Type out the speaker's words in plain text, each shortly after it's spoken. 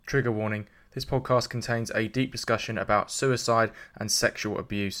Trigger warning, this podcast contains a deep discussion about suicide and sexual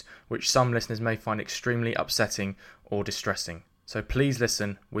abuse, which some listeners may find extremely upsetting or distressing. So please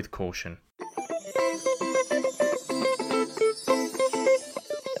listen with caution.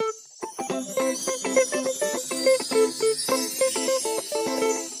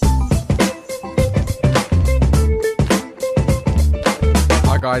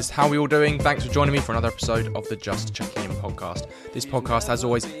 Guys, how are we all doing? Thanks for joining me for another episode of the Just Checking In podcast. This podcast, as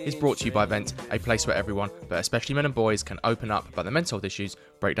always, is brought to you by Vent, a place where everyone, but especially men and boys, can open up about their mental health issues,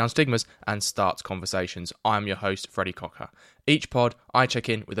 break down stigmas, and start conversations. I'm your host, Freddie Cocker. Each pod, I check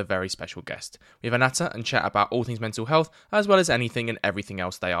in with a very special guest. We have a natter and chat about all things mental health, as well as anything and everything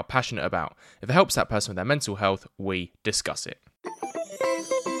else they are passionate about. If it helps that person with their mental health, we discuss it.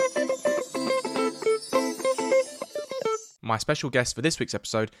 My special guest for this week's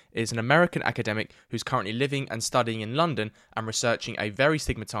episode is an American academic who's currently living and studying in London and researching a very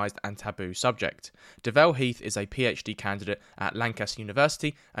stigmatised and taboo subject. Davelle Heath is a PhD candidate at Lancaster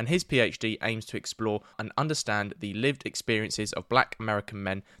University, and his PhD aims to explore and understand the lived experiences of black American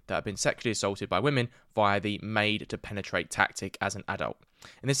men that have been sexually assaulted by women via the made-to-penetrate tactic as an adult.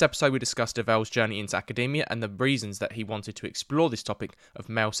 In this episode, we discuss Davelle's journey into academia and the reasons that he wanted to explore this topic of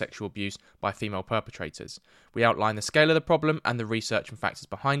male sexual abuse by female perpetrators. We outline the scale of the problem and the research and factors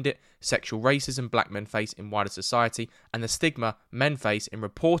behind it, sexual racism black men face in wider society, and the stigma men face in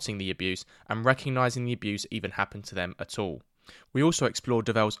reporting the abuse and recognising the abuse even happened to them at all. We also explore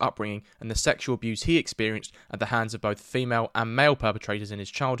Davelle's upbringing and the sexual abuse he experienced at the hands of both female and male perpetrators in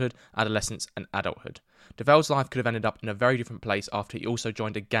his childhood, adolescence and adulthood. Davelle's life could have ended up in a very different place after he also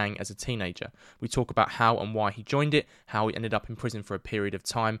joined a gang as a teenager. We talk about how and why he joined it, how he ended up in prison for a period of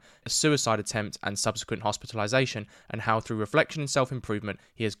time, a suicide attempt and subsequent hospitalisation, and how through reflection and self-improvement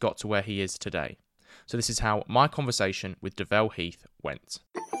he has got to where he is today. So this is how my conversation with Davelle Heath went.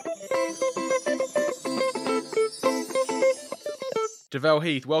 Davelle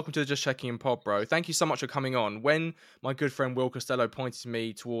Heath, welcome to the Just Checking In pod, bro. Thank you so much for coming on. When my good friend Will Costello pointed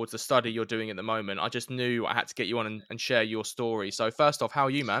me towards the study you're doing at the moment, I just knew I had to get you on and share your story. So first off, how are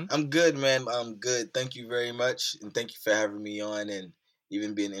you, man? I'm good, man. I'm good. Thank you very much. And thank you for having me on and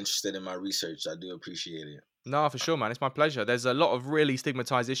even being interested in my research. I do appreciate it. No, for sure, man. It's my pleasure. There's a lot of really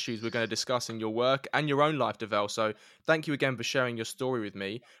stigmatized issues we're going to discuss in your work and your own life, Davelle. So thank you again for sharing your story with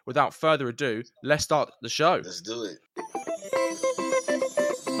me. Without further ado, let's start the show. Let's do it.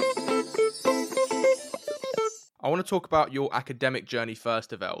 I want to talk about your academic journey first,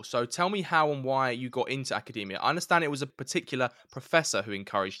 Davelle. So tell me how and why you got into academia. I understand it was a particular professor who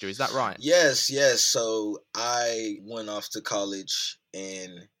encouraged you. Is that right? Yes. So I went off to college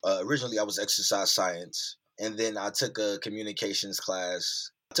and originally I was exercise science. And then I took a communications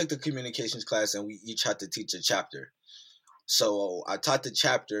class. And we each had to teach a chapter. So I taught the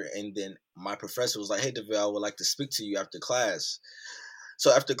chapter and then my professor was like, "Hey, Davelle, I would like to speak to you after class."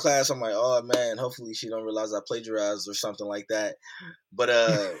 So after class, I'm like, "Oh man, hopefully she don't realize I plagiarized or something like that." But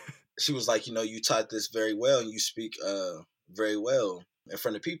she was like, "You taught this very well and you speak very well in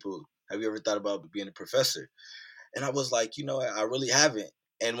front of people. Have you ever thought about being a professor?" And I was like, I really haven't.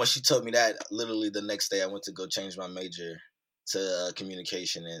 And when she told me that, literally the next day I went to go change my major to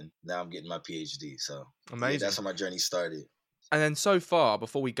communication and now I'm getting my PhD. So amazing. Yeah, that's how my journey started. And then so far,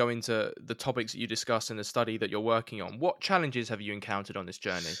 before we go into the topics that you discuss in the study that you're working on, what challenges have you encountered on this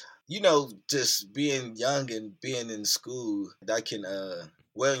journey? Just being young and being in school, that can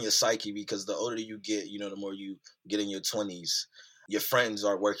weigh on your psyche because the older you get, the more you get in your 20s, your friends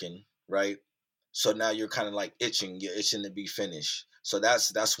are working, right? So now you're kind of like you're itching to be finished. So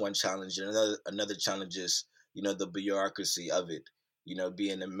that's one challenge. And another challenge is, the bureaucracy of it,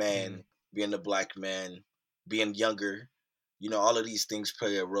 being a man, being a black man, being younger. All of these things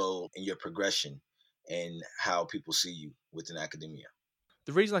play a role in your progression and how people see you within academia.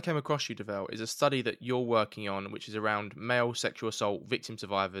 The reason I came across you, Davelle, is a study that you're working on, which is around male sexual assault victim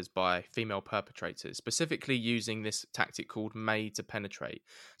survivors by female perpetrators, specifically using this tactic called made to penetrate.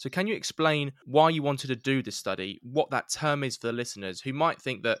 So can you explain why you wanted to do this study, what that term is for the listeners who might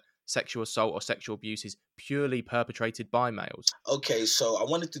think that sexual assault or sexual abuse is purely perpetrated by males? Okay, so I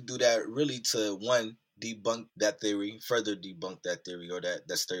wanted to do that really to, one, debunk that theory, further debunk that theory or that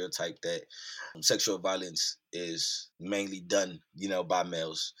stereotype that sexual violence is mainly done, by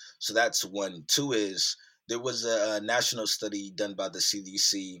males. So that's one. Two is there was a national study done by the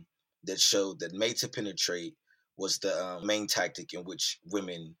CDC that showed that made to penetrate was the main tactic in which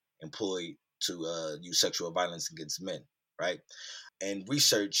women employed to use sexual violence against men, right? And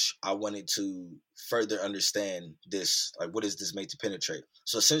research, I wanted to further understand this, like what is this made to penetrate?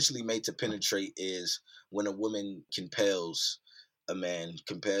 So essentially made to penetrate is when a woman compels a man,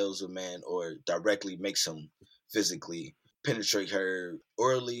 compels a man, or directly makes him physically penetrate her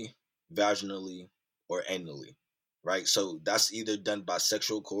orally, vaginally, or anally, right? So that's either done by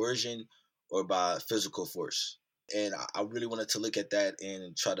sexual coercion or by physical force. And I really wanted to look at that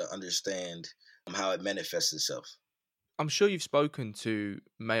and try to understand how it manifests itself. I'm sure you've spoken to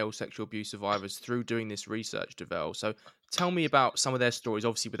male sexual abuse survivors through doing this research, Davelle. So tell me about some of their stories,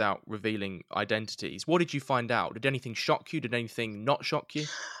 obviously without revealing identities. What did you find out? Did anything shock you? Did anything not shock you?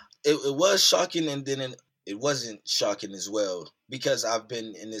 It was shocking, and then it wasn't shocking as well, because I've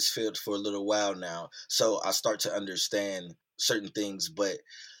been in this field for a little while now. So I start to understand certain things. But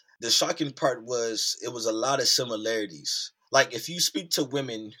the shocking part was it was a lot of similarities. Like if you speak to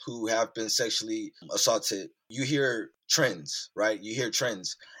women who have been sexually assaulted, you hear trends, right? You hear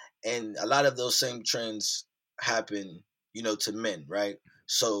trends. And a lot of those same trends happen, to men, right?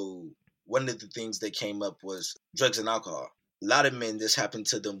 So one of the things that came up was drugs and alcohol. A lot of men, this happened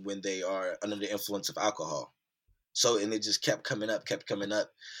to them when they are under the influence of alcohol. So, and it just kept coming up, kept coming up.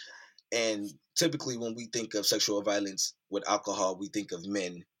 And typically, when we think of sexual violence with alcohol, we think of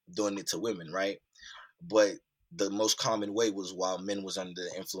men doing it to women, right? But the most common way was while men was under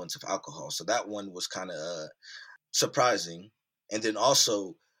the influence of alcohol. So that one was kind of surprising. And then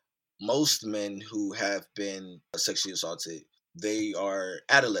also, most men who have been sexually assaulted, they are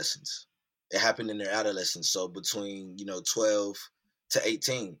adolescents. It happened in their adolescence, so between 12 to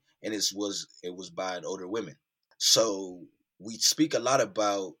 18, and it was by older women. So we speak a lot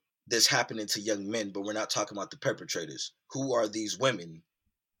about this happening to young men, but we're not talking about the perpetrators. Who are these women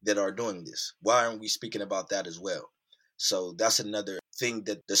that are doing this? Why aren't we speaking about that as well? So that's another thing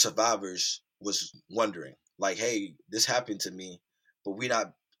that the survivors was wondering. Like, hey, this happened to me, but we're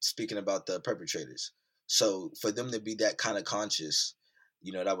not speaking about the perpetrators. So for them to be that kind of conscious,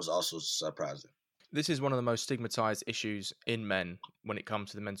 that was also surprising. This is one of the most stigmatized issues in men when it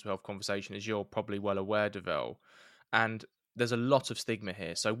comes to the mental health conversation, as you're probably well aware, Davelle. And there's a lot of stigma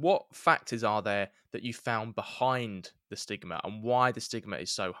here. So, what factors are there that you found behind the stigma and why the stigma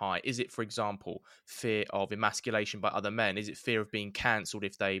is so high? Is it, for example, fear of emasculation by other men? Is it fear of being cancelled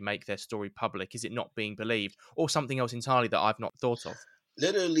if they make their story public? Is it not being believed? Or something else entirely that I've not thought of?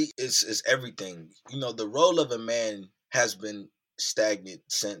 Literally, it's everything. The role of a man has been stagnant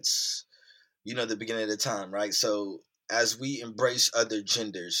since the beginning of the time, right? So as we embrace other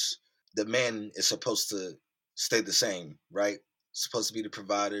genders, the man is supposed to stay the same, right? Supposed to be the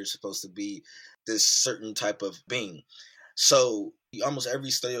provider, supposed to be this certain type of being. So almost every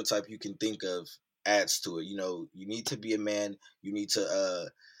stereotype you can think of adds to it. You need to be a man. You need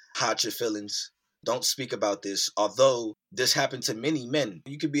to hide your feelings. Don't speak about this. Although this happened to many men,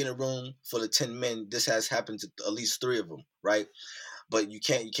 you could be in a room full of 10 men. This has happened to at least 3 of them, right? But you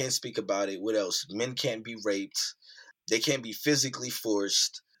can't speak about it. What else? Men can't be raped. They can't be physically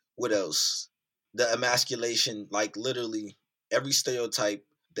forced. What else? The emasculation, like literally every stereotype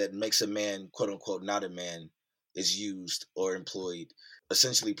that makes a man, quote unquote, not a man, is used or employed.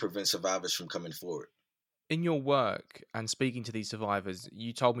 Essentially, prevent survivors from coming forward. In your work and speaking to these survivors,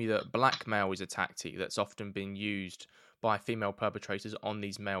 you told me that blackmail is a tactic that's often been used by female perpetrators on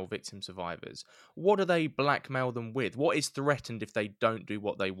these male victim survivors. What do they blackmail them with? What is threatened if they don't do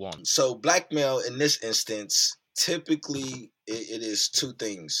what they want? So blackmail in this instance, typically it is two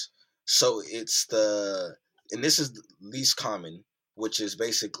things. So and this is the least common, which is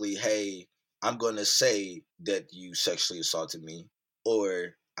basically, hey, I'm going to say that you sexually assaulted me,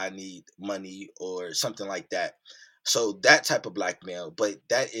 or I need money, or something like that. So that type of blackmail, but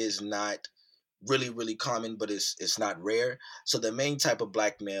that is not really really common, but it's not rare. So the main type of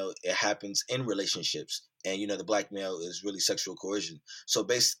blackmail, it happens in relationships, and the blackmail is really sexual coercion. So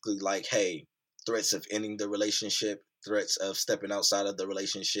basically, like, hey, threats of ending the relationship, threats of stepping outside of the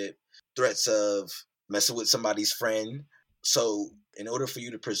relationship, threats of messing with somebody's friend. So in order for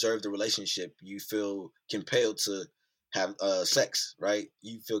you to preserve the relationship, you feel compelled to have sex, right?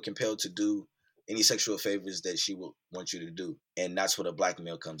 You feel compelled to do any sexual favors that she will want you to do. And that's where the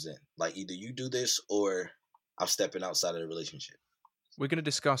blackmail comes in. Like, either you do this or I'm stepping outside of the relationship. We're going to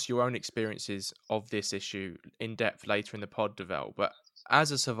discuss your own experiences of this issue in depth later in the pod, Davelle. But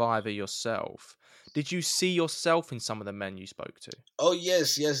as a survivor yourself, did you see yourself in some of the men you spoke to? Oh,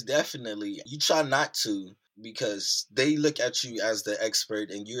 yes, yes, definitely. You try not to, because they look at you as the expert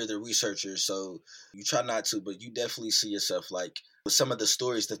and you're the researcher. So you try not to, but you definitely see yourself, like with some of the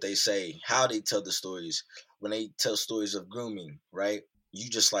stories that they say, how they tell the stories. When they tell stories of grooming, right? You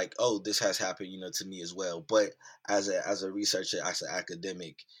just like, oh, this has happened, to me as well. But as a researcher, as an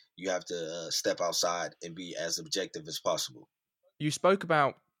academic, you have to step outside and be as objective as possible. You spoke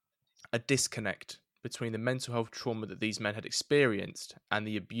about a disconnect between the mental health trauma that these men had experienced and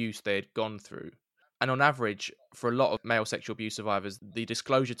the abuse they had gone through. And on average, for a lot of male sexual abuse survivors, the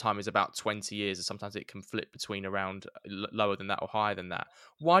disclosure time is about 20 years, and sometimes it can flip between around lower than that or higher than that.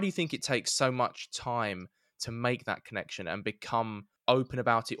 Why do you think it takes so much time to make that connection and become open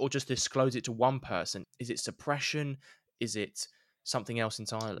about it, or just disclose it to one person? Is it suppression? Is it something else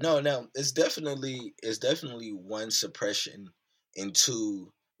entirely? No, it's definitely one, suppression, and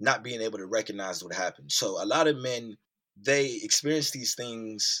two, not being able to recognize what happened. So a lot of men, they experience these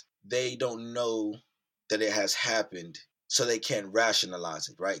things, they don't know that it has happened, so they can't rationalize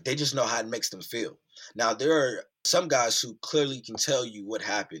it, right? They just know how it makes them feel. Now there are some guys who clearly can tell you what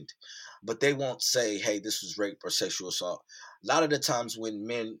happened, but they won't say, hey, this was rape or sexual assault. A lot of the times when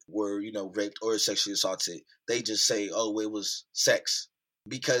men were, raped or sexually assaulted, they just say, oh, it was sex,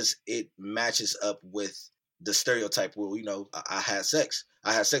 because it matches up with the stereotype where, I had sex.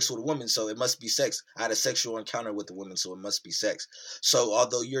 I had sex with a woman, so it must be sex. I had a sexual encounter with a woman, so it must be sex. So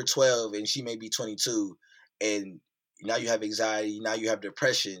although you're 12 and she may be 22, and now you have anxiety, now you have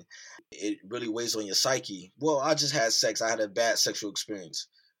depression, it really weighs on your psyche. Well, I just had sex. I had a bad sexual experience.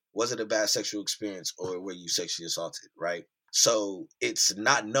 Was it a bad sexual experience, or were you sexually assaulted, right? So it's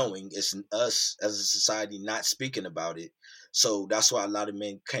not knowing. It's us as a society not speaking about it. So that's why a lot of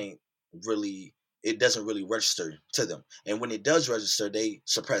men can't really, it doesn't really register to them. And when it does register, they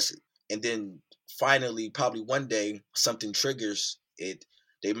suppress it. And then finally, probably one day, something triggers it.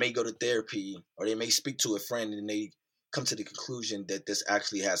 They may go to therapy, or they may speak to a friend, and they come to the conclusion that this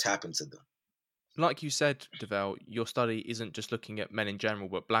actually has happened to them. Like you said, Davelle, your study isn't just looking at men in general,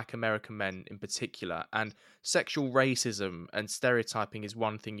 but Black American men in particular. And sexual racism and stereotyping is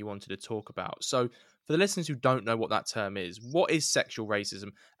one thing you wanted to talk about. So, for the listeners who don't know what that term is, what is sexual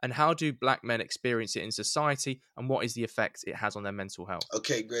racism, and how do Black men experience it in society, and what is the effect it has on their mental health?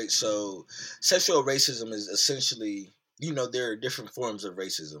 Okay, great. So, sexual racism is essentially, there are different forms of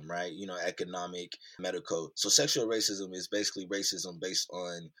racism, right? Economic, medical. So, sexual racism is basically racism based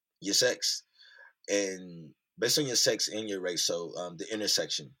on your sex, and based on your sex and your race. So, the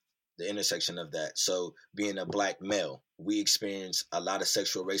intersection of that. So, being a Black male, we experience a lot of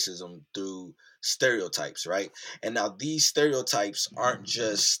sexual racism through stereotypes, right? And now these stereotypes aren't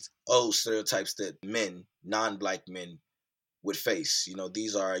just, stereotypes that men, non-Black men, would face.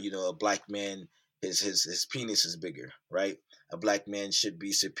 These are, a Black man, his penis is bigger, right? A Black man should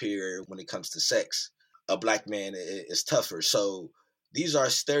be superior when it comes to sex. A Black man is tougher. So these are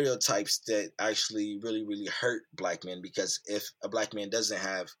stereotypes that actually really, really hurt Black men, because if a Black man doesn't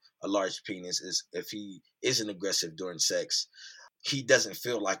have a large penis, if he isn't aggressive during sex, he doesn't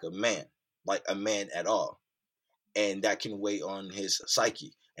feel like a man at all. And that can weigh on his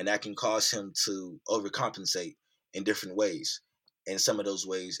psyche, and that can cause him to overcompensate in different ways, and some of those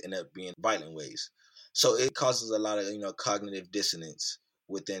ways end up being violent ways. So it causes a lot of cognitive dissonance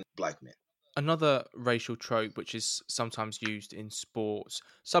within Black men. Another racial trope, which is sometimes used in sports,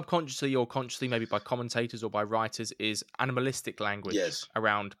 subconsciously or consciously, maybe by commentators or by writers, is animalistic language Yes.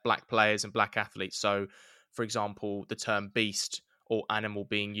 around Black players and Black athletes. So, for example, the term beast or animal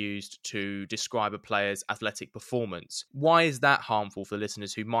being used to describe a player's athletic performance. Why is that harmful for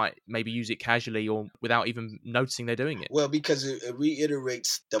listeners who might maybe use it casually or without even noticing they're doing it? Well, because it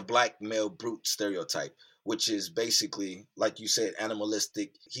reiterates the Black male brute stereotype, which is basically, like you said,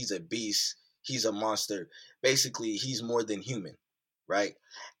 animalistic. He's a beast. He's a monster. Basically, he's more than human, right?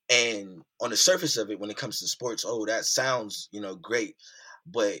 And on the surface of it, when it comes to sports, that sounds, great,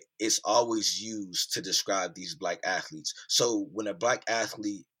 but it's always used to describe these Black athletes. So when a Black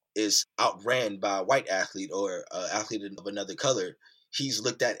athlete is outran by a white athlete, or an athlete of another color, he's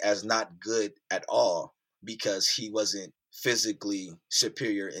looked at as not good at all, because he wasn't physically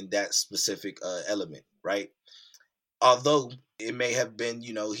superior in that specific element, right? Although it may have been,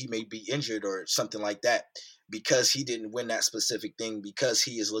 he may be injured or something like that, because he didn't win that specific thing, because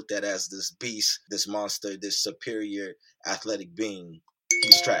he is looked at as this beast, this monster, this superior athletic being,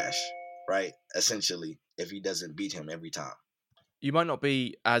 he's trash, right? Essentially, if he doesn't beat him every time. You might not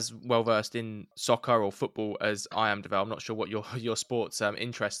be as well versed in soccer or football as I am, Davelle. I'm not sure what your sports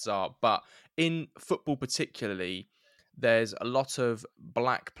interests are, but in football particularly, there's a lot of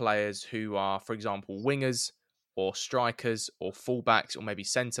Black players who are, for example, wingers or strikers or fullbacks or maybe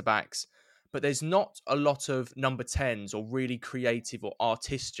centre backs, but there's not a lot of number 10s or really creative or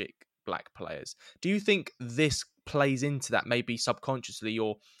artistic Black players. Do you think this plays into that, maybe subconsciously,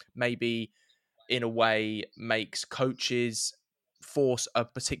 or maybe in a way makes coaches force a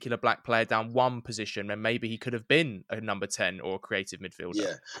particular Black player down one position when maybe he could have been a number 10 or a creative midfielder?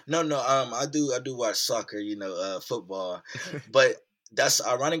 Yeah, no, I do watch soccer, football, but That's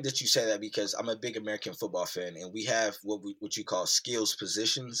ironic that you say that because I'm a big American football fan, and we have what you call skills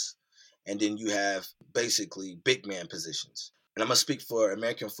positions, and then you have basically big man positions. And I'm gonna speak for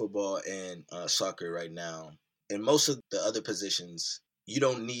American football and soccer right now. In most of the other positions, you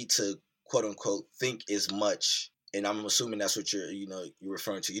don't need to quote unquote think as much. And I'm assuming that's what you're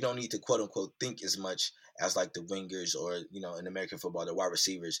referring to. You don't need to quote unquote think as much as like the wingers or in American football the wide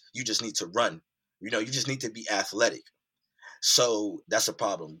receivers. You just need to run. You just need to be athletic. So that's a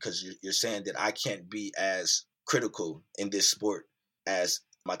problem because you're saying that I can't be as critical in this sport as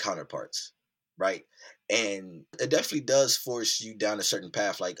my counterparts, right? And it definitely does force you down a certain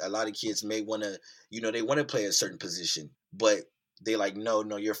path. Like a lot of kids may want to, they want to play a certain position, but they like, no,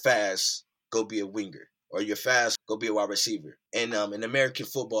 you're fast, go be a winger, or you're fast, go be a wide receiver. And in American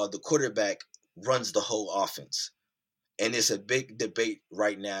football, the quarterback runs the whole offense. And it's a big debate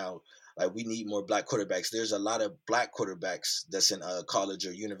right now. Like we need more black quarterbacks. There's a lot of black quarterbacks that's in college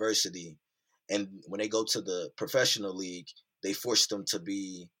or university, and when they go to the professional league, they force them to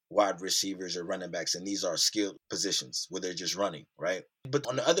be wide receivers or running backs, and these are skilled positions where they're just running, right? But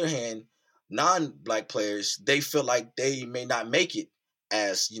on the other hand, non-black players, they feel like they may not make it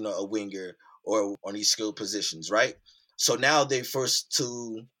as a winger or on these skilled positions, right? So now they forced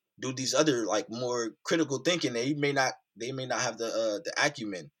to do these other like more critical thinking. They may not have the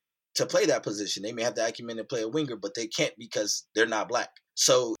acumen to play that position. They may have the acumen to play a winger, but they can't because they're not black.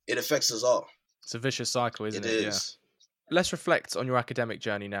 So it affects us all. It's a vicious cycle, isn't it? It is. Yeah. Let's reflect on your academic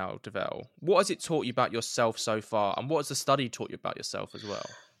journey now, Davelle. What has it taught you about yourself so far, and what has the study taught you about yourself as well?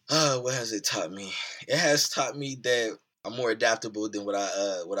 What has it taught me? It has taught me that I'm more adaptable than what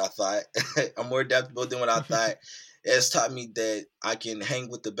I thought. I'm more adaptable than what I thought. It has taught me that I can hang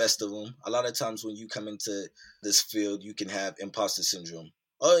with the best of them. A lot of times when you come into this field, you can have imposter syndrome.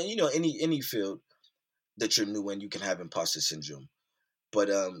 Or any field that you're new in, you can have imposter syndrome. But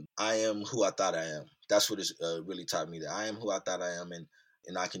I am who I thought I am. That's what it's really taught me, that I am who I thought I am,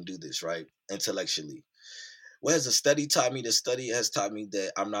 and I can do this, right? Intellectually. What has the study taught me? The study has taught me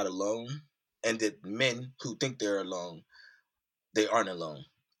that I'm not alone, and that men who think they're alone, they aren't alone.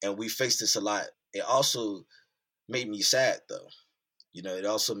 And we face this a lot. It also made me sad, though. It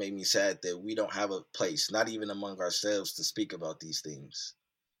also made me sad that we don't have a place, not even among ourselves, to speak about these things.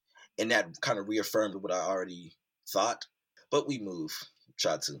 And that kind of reaffirmed what I already thought. But we move.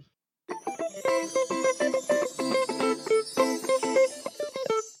 Try to.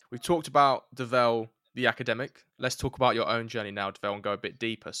 We've talked about Davelle, the academic. Let's talk about your own journey now, Davelle, and go a bit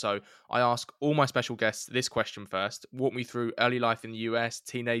deeper. So I ask all my special guests this question first. Walk me through early life in the US,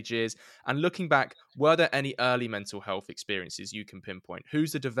 teenage years, and looking back, were there any early mental health experiences you can pinpoint?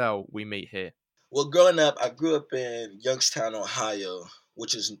 Who's the Davelle we meet here? Well, growing up, I grew up in Youngstown, Ohio,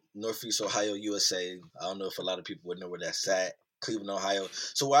 which is Northeast Ohio, USA. I don't know if a lot of people would know where that's at. Cleveland, Ohio.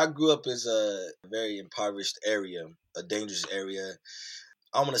 So where I grew up is a very impoverished area, a dangerous area.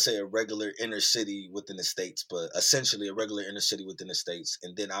 I want to say a regular inner city within the States, but essentially a regular inner city within the States.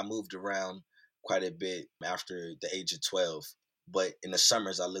 And then I moved around quite a bit after the age of 12. But in the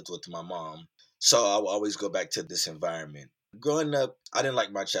summers, I lived with my mom. So I will always go back to this environment. Growing up, I didn't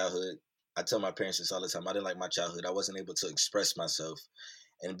like my childhood. I tell my parents this all the time. I didn't like my childhood. I wasn't able to express myself.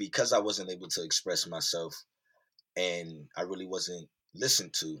 And because I wasn't able to express myself and I really wasn't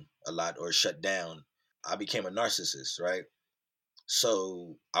listened to a lot or shut down, I became a narcissist, right?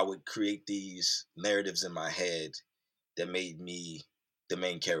 So I would create these narratives in my head that made me the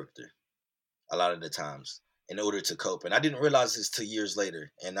main character a lot of the times in order to cope. And I didn't realize this till years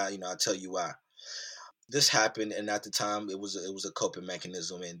later. And I'll tell you why. This happened, and at the time it was a coping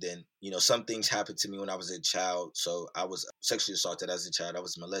mechanism. And then some things happened to me when I was a child. So I was sexually assaulted as a child. I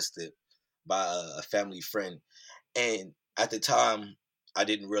was molested by a family friend, and at the time I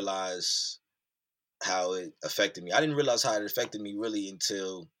didn't realize how it affected me. I didn't realize how it affected me really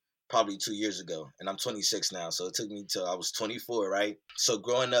until probably 2 years ago, and I'm 26 now. So it took me till I was 24, right? So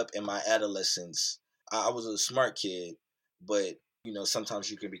growing up in my adolescence, I was a smart kid, but sometimes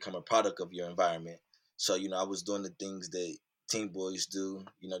you can become a product of your environment. So I was doing the things that teen boys do,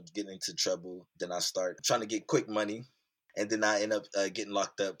 getting into trouble. Then I start trying to get quick money, and then I end up getting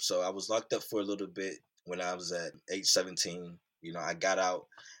locked up. So I was locked up for a little bit when I was at age 17. I got out,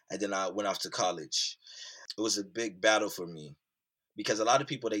 and then I went off to college. It was a big battle for me because a lot of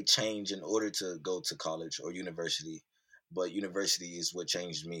people, they change in order to go to college or university, but university is what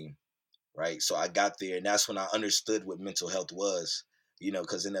changed me, right? So I got there, and that's when I understood what mental health was,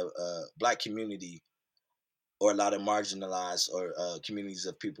 because in the Black community or a lot of marginalized or communities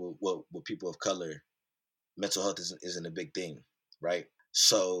of people, well, with people of color, mental health isn't a big thing, right?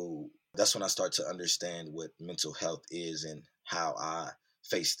 So that's when I start to understand what mental health is, and how I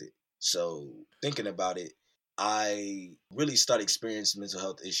faced it. So thinking about it, I really started experiencing mental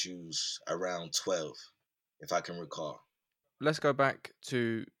health issues around 12, if I can recall. Let's go back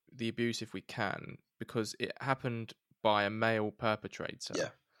to the abuse if we can, because it happened by a male perpetrator. Yeah.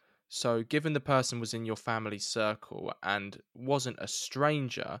 So, given the person was in your family circle and wasn't a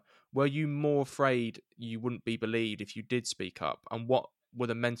stranger, were you more afraid you wouldn't be believed if you did speak up? And what were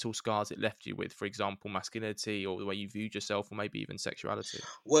the mental scars it left you with? For example, masculinity or the way you viewed yourself, or maybe even sexuality?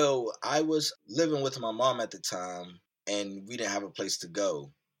 Well, I was living with my mom at the time, and we didn't have a place to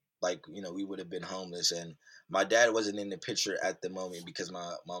go. Like, we would have been homeless. And my dad wasn't in the picture at the moment because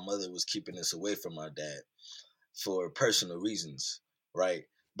my mother was keeping us away from my dad for personal reasons, right?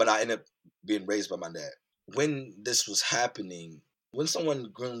 But I ended up being raised by my dad. When this was happening, when someone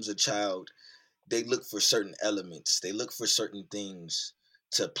grooms a child, they look for certain elements, they look for certain things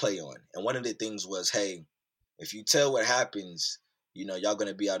to play on. And one of the things was, hey, if you tell what happens, y'all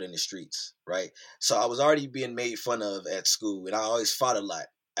gonna be out in the streets, right? So I was already being made fun of at school, and I always fought a lot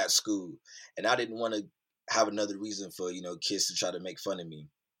at school, and I didn't want to have another reason for kids to try to make fun of me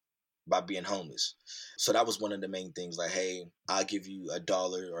by being homeless. So that was one of the main things. Like, hey, I'll give you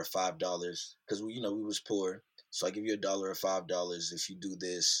 $1 or $5 because we was poor. So I give you $1 or $5 if you do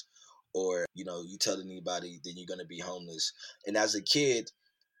this, or you tell anybody, then you're gonna be homeless. And as a kid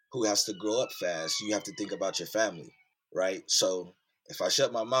who has to grow up fast, you have to think about your family, right? So if I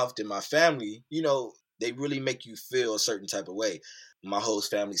shut my mouth, then my family, they really make you feel a certain type of way. My whole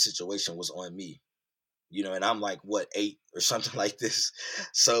family situation was on me, and I'm like, what, 8 or something like this.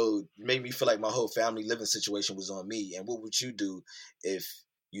 So it made me feel like my whole family living situation was on me. And what would you do if,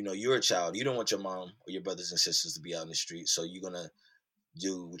 you're a child? You don't want your mom or your brothers and sisters to be out in the street. So you're going to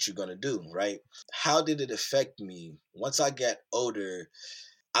do what you're going to do, right? How did it affect me? Once I got older,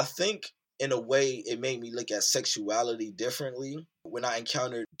 I think in a way it made me look at sexuality differently. When I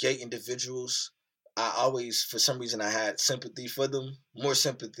encountered gay individuals, I always, for some reason, I had sympathy for them, more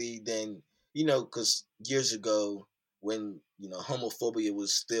sympathy than, because years ago when, homophobia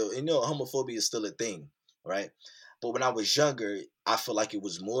was still, homophobia is still a thing, right? But when I was younger, I feel like it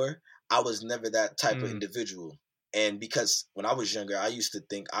was more. I was never that type of Mm. individual. And because when I was younger, I used to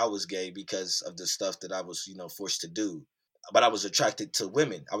think I was gay because of the stuff that I was, forced to do. But I was attracted to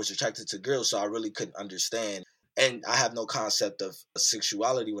women. I was attracted to girls, so I really couldn't understand. And I have no concept of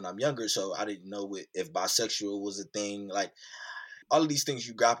sexuality when I'm younger, so I didn't know if bisexual was a thing. Like, all of these things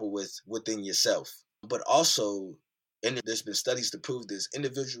you grapple with within yourself. But also, and there's been studies to prove this,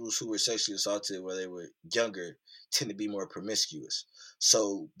 individuals who were sexually assaulted when they were younger tend to be more promiscuous.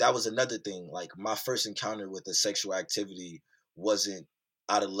 So that was another thing. Like, my first encounter with a sexual activity wasn't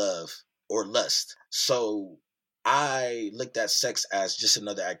out of love or lust. So I looked at sex as just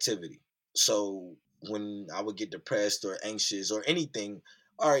another activity. So when I would get depressed or anxious or anything,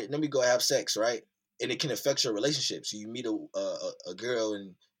 all right, let me go have sex, right? And it can affect your relationships. You meet a girl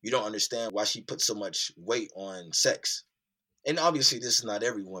and you don't understand why she puts so much weight on sex. And obviously, this is not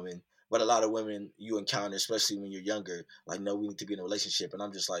every woman, but a lot of women you encounter, especially when you're younger, like, no, we need to be in a relationship. And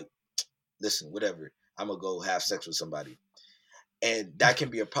I'm just like, listen, whatever. I'm going to go have sex with somebody. And that can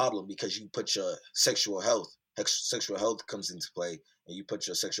be a problem because you put your sexual health comes into play, and you put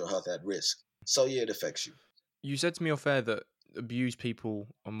your sexual health at risk. So yeah, it affects you. You said to me off air that abused people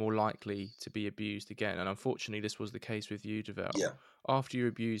are more likely to be abused again, and unfortunately, this was the case with you, Davelle. Yeah. After you were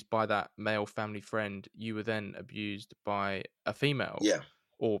abused by that male family friend, you were then abused by a female, Yeah.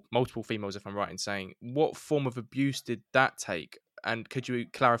 or multiple females, if I'm right in saying. What form of abuse did that take? And could you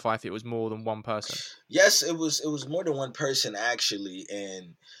clarify if it was more than one person? Yes, it was more than one person actually,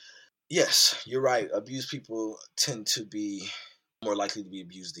 and yes, you're right. Abused people tend to be more likely to be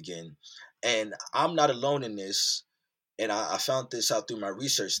abused again. And I'm not alone in this. And I found this out through my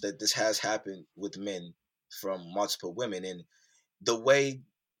research that this has happened with men from multiple women. And the way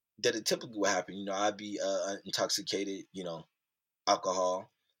that it typically would happen, I'd be intoxicated,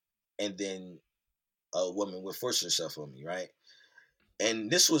 alcohol, and then a woman would force herself on me, right? And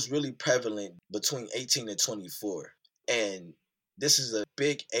this was really prevalent between 18 and 24. And this is a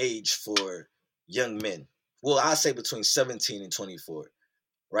big age for young men. Well, I say between 17 and 24,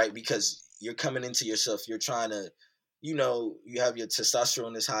 right? Because you're coming into yourself, you're trying to, you have your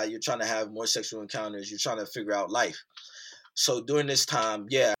testosterone is high, you're trying to have more sexual encounters, you're trying to figure out life. So during this time,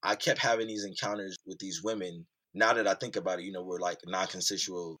 yeah, I kept having these encounters with these women. Now that I think about it, we're like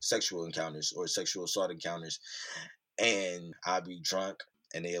non-consensual sexual encounters or sexual assault encounters. And I'd be drunk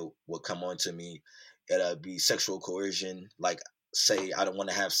and they would come on to me. It'd be sexual coercion. Like, say I don't want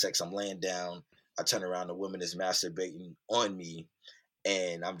to have sex, I'm laying down. I turn around, the woman is masturbating on me.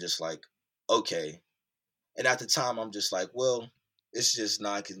 And I'm just like, okay. And at the time, I'm just like, well, it's just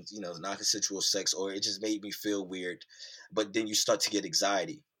non-consensual sex, or it just made me feel weird. But then you start to get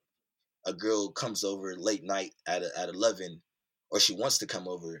anxiety. A girl comes over late night at 11, or she wants to come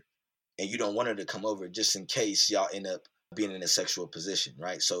over, and you don't want her to come over just in case y'all end up being in a sexual position,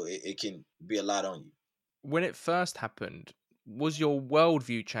 right? So it can be a lot on you. When it first happened, was your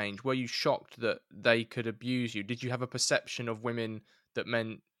worldview changed? Were you shocked that they could abuse you? Did you have a perception of women that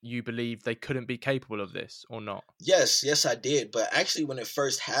meant you believed they couldn't be capable of this or not? Yes, I did. But actually, when it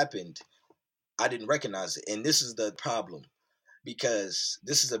first happened, I didn't recognize it. And this is the problem, because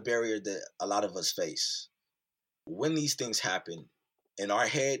this is a barrier that a lot of us face. When these things happen in our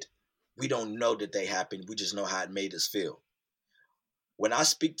head, we don't know that they happened. We just know how it made us feel. When I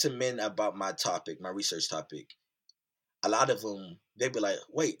speak to men about my topic, my research topic, a lot of them, they be like,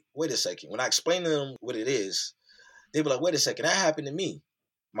 wait a second. When I explain to them what it is, they be like, wait a second, that happened to me.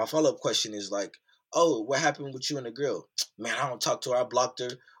 My follow-up question is like, oh, what happened with you and the girl? Man, I don't talk to her, I blocked her,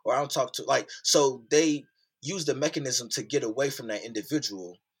 or I don't talk to, like, so they use the mechanism to get away from that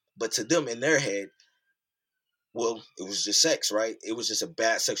individual, but to them in their head, well, it was just sex, right? It was just a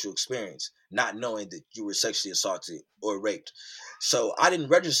bad sexual experience, not knowing that you were sexually assaulted or raped. So I didn't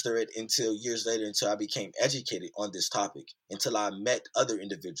register it until years later, until I became educated on this topic, until I met other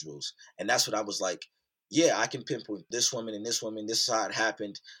individuals. And that's what I was like, yeah, I can pinpoint this woman and this woman. This is how it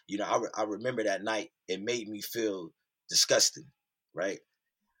happened. I remember that night. It made me feel disgusting, right?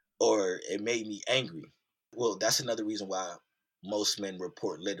 Or it made me angry. Well, that's another reason why most men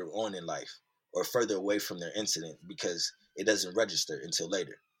report later on in life or further away from their incident, because it doesn't register until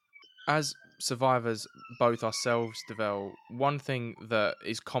later. As survivors, both ourselves, Davelle, one thing that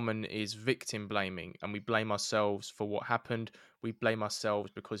is common is victim blaming, and we blame ourselves for what happened. We blame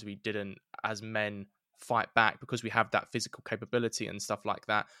ourselves because we didn't, as men, fight back because we have that physical capability and stuff like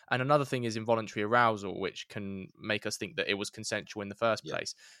that. And another thing is involuntary arousal, which can make us think that it was consensual in the first Yeah.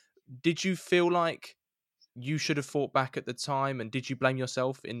 place. Did you feel like you should have fought back at the time, and did you blame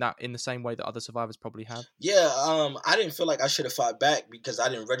yourself in the same way that other survivors probably have? Yeah, I didn't feel like I should have fought back because I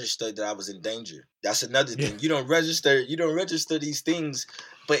didn't register that I was in danger. That's another Yeah. thing. You don't register these things,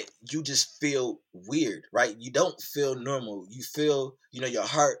 but you just feel weird, right? You don't feel normal. You feel, your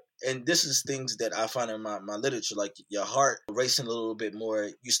heart, and this is things that I find in my literature, like your heart racing a little bit more.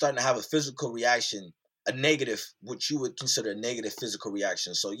 You're starting to have a physical reaction, a negative, what you would consider a negative physical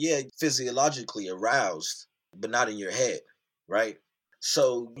reaction. So yeah, physiologically aroused, but not in your head, right?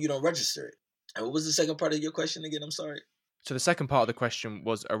 So you don't register it. And what was the second part of your question again? I'm sorry. So the second part of the question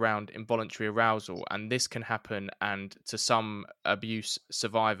was around involuntary arousal, and this can happen and to some abuse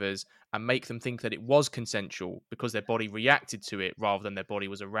survivors and make them think that it was consensual because their body reacted to it rather than their body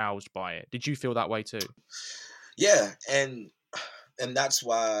was aroused by it. Did you feel that way too? Yeah, and that's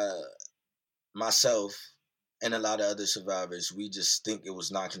why myself and a lot of other survivors, we just think it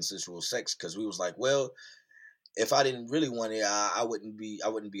was non-consensual sex, because we was like, well, if I didn't really want it, I wouldn't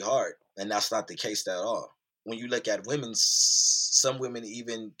be hard, and that's not the case at all. When you look at women, some women,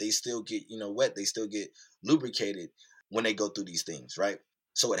 even they still get wet, they still get lubricated when they go through these things, right?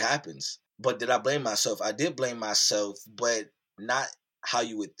 So it happens. But did I blame myself? I did blame myself, but not how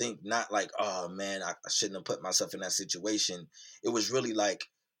you would think. Not like, oh man, I shouldn't have put myself in that situation. It was really like,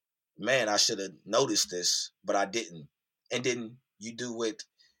 man, I should have noticed this, but I didn't. And then you do what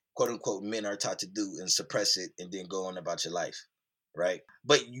quote unquote men are taught to do and suppress it and then go on about your life, right?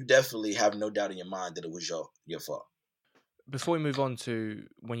 But you definitely have no doubt in your mind that it was your fault. Before we move on to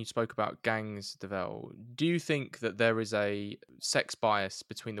when you spoke about gangs, Davelle, do you think that there is a sex bias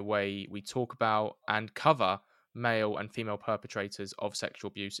between the way we talk about and cover male and female perpetrators of sexual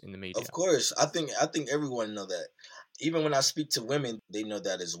abuse in the media? Of course, I think everyone know that. Even when I speak to women, they know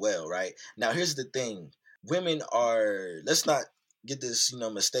that as well, right? Now, here's the thing: women are. Let's not get this,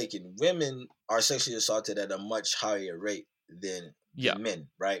 mistaken. Women are sexually assaulted at a much higher rate than Yeah. men,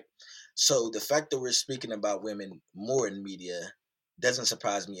 right? So the fact that we're speaking about women more in media doesn't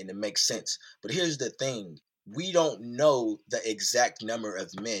surprise me, and it makes sense. But here's the thing: we don't know the exact number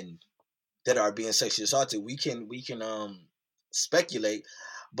of men that are being sexually assaulted. We can speculate,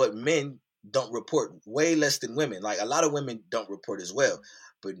 but men don't report, way less than women. Like a lot of women don't report as well,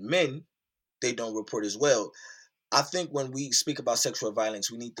 but men, they don't report as well. I think when we speak about sexual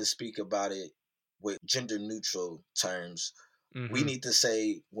violence, we need to speak about it with gender neutral terms. We Hmm. need to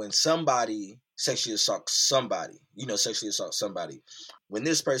say when somebody sexually assaults somebody, sexually assaults somebody, when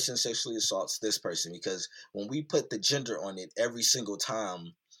this person sexually assaults this person, because when we put the gender on it every single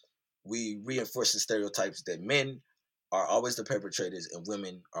time, we reinforce the stereotypes that men are always the perpetrators and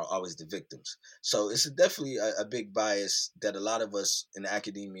women are always the victims. So it's definitely a big bias that a lot of us in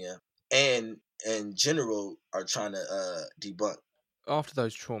academia and in general are trying to debunk. After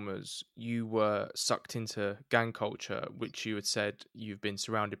those traumas, you were sucked into gang culture, which you had said you've been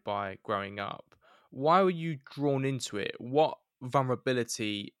surrounded by growing up. Why were you drawn into it? What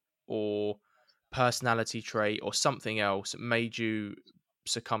vulnerability or personality trait or something else made you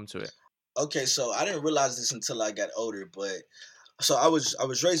succumb to it? Okay, so I didn't realize this until I got older, but so I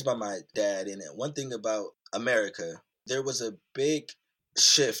was raised by my dad, and one thing about America, there was a big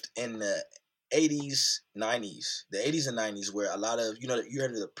shift in the 80s, 90s, the 80s and 90s, where a lot of, you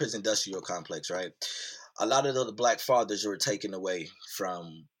heard of the prison industrial complex, right? A lot of the black fathers were taken away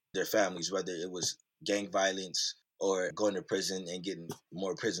from their families, whether it was gang violence or going to prison and getting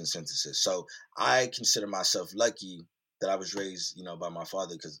more prison sentences. So I consider myself lucky that I was raised, by my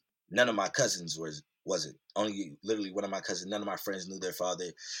father, because none of my cousins wasn't. Only literally one of my cousins, none of my friends knew their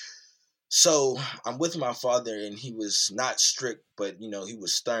father. So I'm with my father, and he was not strict, but he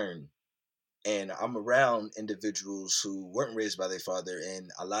was stern. And I'm around individuals who weren't raised by their father, and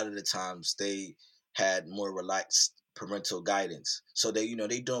a lot of the times they had more relaxed parental guidance. So they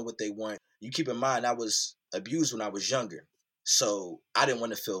doing what they want. You keep in mind, I was abused when I was younger, so I didn't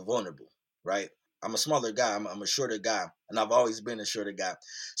want to feel vulnerable, right? I'm a smaller guy. I'm a shorter guy, and I've always been a shorter guy.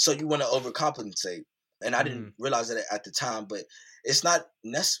 So you want to overcompensate, and I didn't realize that at the time. But it's not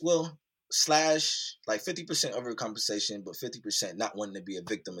well slash like 50% overcompensation, but 50% not wanting to be a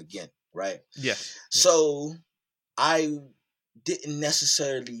victim again, right? Yes. So I didn't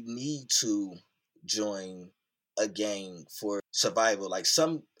necessarily need to join a gang for survival. Like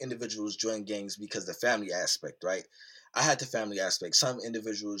some individuals join gangs because the family aspect, right? I had the family aspect. Some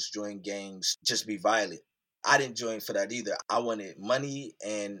individuals join gangs just be violent. I didn't join for that either. I wanted money,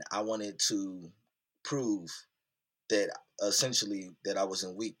 and I wanted to prove that essentially that I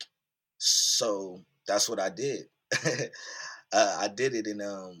wasn't weak. So that's what I did. I did it, and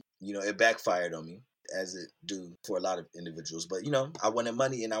it backfired on me, as it do for a lot of individuals. But I wanted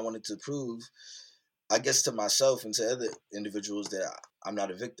money, and I wanted to prove, I guess, to myself and to other individuals that I'm not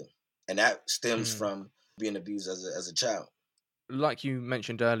a victim, and that stems from being abused as a child. Like you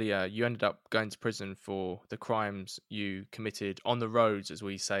mentioned earlier, you ended up going to prison for the crimes you committed on the roads, as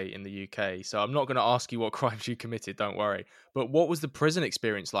we say in the UK. So I'm not going to ask you what crimes you committed, don't worry. But what was the prison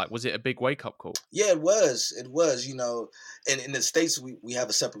experience like? Was it a big wake-up call? Yeah, it was. It was, and in the States, we have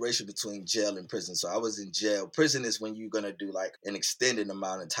a separation between jail and prison. So I was in jail. Prison is when you're going to do like an extended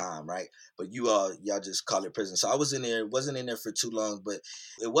amount of time, right? But y'all just call it prison. So I was in there, wasn't in there for too long, but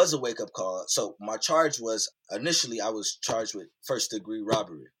it was a wake-up call. So my charge was, initially I was charged with first-degree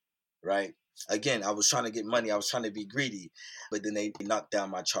robbery, right? Again, I was trying to get money. I was trying to be greedy, but then they knocked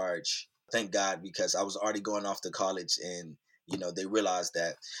down my charge. Thank God, because I was already going off to college, and they realized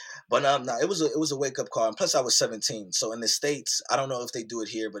that. But no, it was a wake up call. And plus, I was 17. So in the States, I don't know if they do it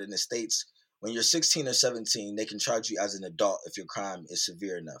here, but in the States, when you're 16 or 17, they can charge you as an adult if your crime is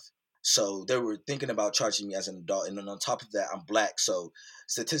severe enough. So they were thinking about charging me as an adult. And then on top of that, I'm black. So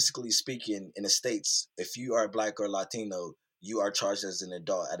statistically speaking, in the States, if you are black or Latino, you are charged as an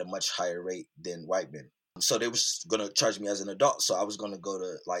adult at a much higher rate than white men. So they was going to charge me as an adult. So I was going to go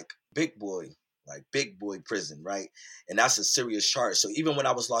to like big boy prison, right? And that's a serious charge. So even when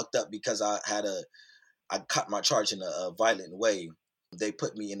I was locked up, because I caught my charge in a violent way, they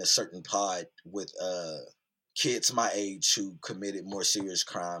put me in a certain pod with kids my age who committed more serious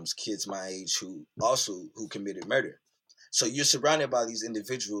crimes, kids my age who committed murder. So you're surrounded by these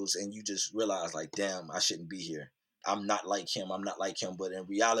individuals, and you just realize, like, damn, I shouldn't be here. I'm not like him. I'm not like him. But in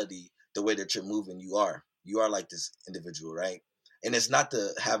reality, the way that you're moving, you are like this individual, right? And it's not to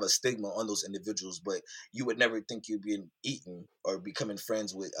have a stigma on those individuals, but you would never think you'd be eaten or becoming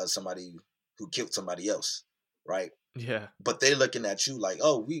friends with somebody who killed somebody else, right? Yeah. But they're looking at you like,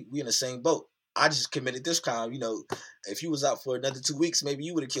 oh, we in the same boat. I just committed this crime. If you was out for another 2 weeks, maybe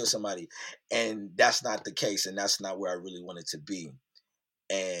you would have killed somebody. And that's not the case, and that's not where I really wanted to be.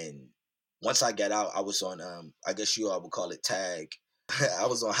 And once I got out, I was on, I guess you all would call it tag. I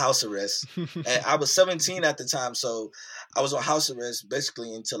was on house arrest, and I was 17 at the time, so I was on house arrest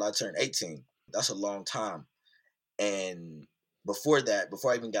basically until I turned 18. That's a long time. And before that,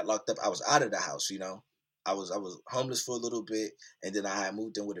 before I even got locked up, I was out of the house. I was homeless for a little bit, and then I had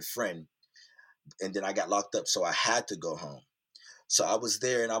moved in with a friend, and then I got locked up, so I had to go home. So I was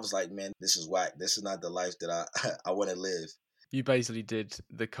there, and I was like, man, this is whack. This is not the life that I want to live. You basically did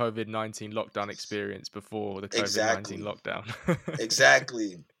the COVID-19 lockdown experience before the COVID-19 lockdown.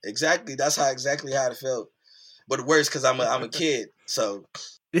 Exactly. That's exactly how it felt. But worse, because I'm a kid. So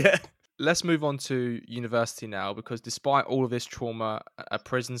yeah. Let's move on to university now, because despite all of this trauma, a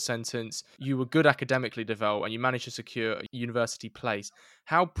prison sentence, you were good academically, Davelle, and you managed to secure a university place.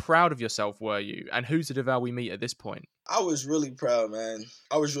 How proud of yourself were you? And who's the Davelle we meet at this point? I was really proud, man.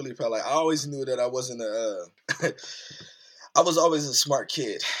 I was really proud. Like, I always knew that I wasn't I was always a smart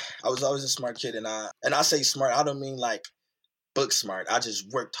kid. I was always a smart kid, and I say smart, I don't mean like book smart. I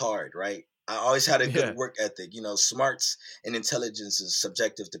just worked hard, right? I always had a Yeah. good work ethic. Smarts and intelligence is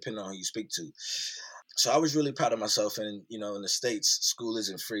subjective depending on who you speak to. So I was really proud of myself. And, in the States, school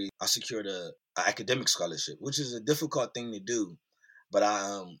isn't free. I secured a academic scholarship, which is a difficult thing to do, but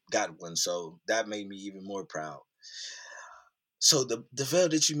I got one. So that made me even more proud. So the Davelle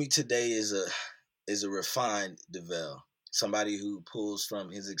that you meet today is a refined Davelle, somebody who pulls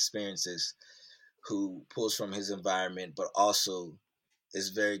from his experiences, who pulls from his environment, but also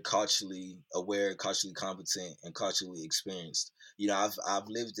is very culturally aware, culturally competent, and culturally experienced. I've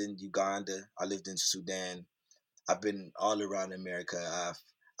lived in Uganda, I lived in Sudan, I've been all around America.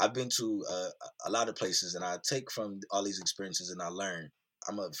 I've been to a lot of places, and I take from all these experiences and I learn.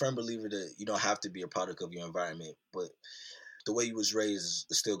 I'm a firm believer that you don't have to be a product of your environment, but the way you was raised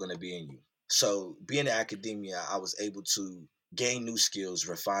is still going to be in you. So being in academia, I was able to gain new skills,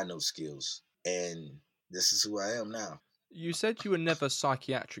 refine those skills, and this is who I am now. You said you were never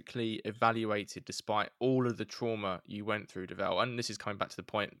psychiatrically evaluated despite all of the trauma you went through, Davelle. And this is coming back to the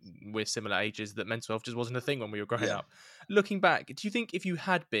point, we're similar ages, that mental health just wasn't a thing when we were growing Yeah. up. Looking back, do you think if you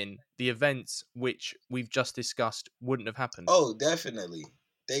had been, the events which we've just discussed wouldn't have happened? Oh, definitely.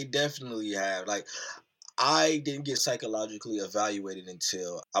 They definitely have. Like, I didn't get psychologically evaluated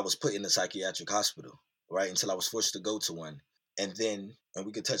until I was put in a psychiatric hospital, right? Until I was forced to go to one. And then, and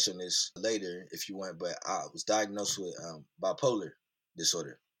we could touch on this later if you want, but I was diagnosed with bipolar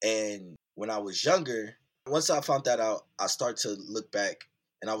disorder. And when I was younger, once I found that out, I started to look back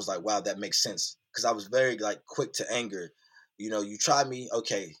and I was like, wow, that makes sense. Because I was very like quick to anger. You try me,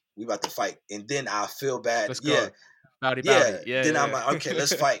 okay, we about to fight. And then I feel bad. Let's Yeah, go. Bowdy, yeah. bowdy. Yeah, Then I'm yeah, like, okay,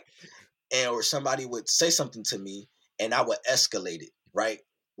 let's yeah. fight. And or somebody would say something to me and I would escalate it, right?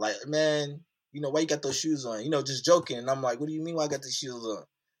 Like, man, why you got those shoes on? Just joking. And I'm like, what do you mean why I got the shoes on?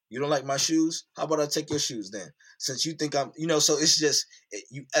 You don't like my shoes? How about I take your shoes then? Since you think so it's just,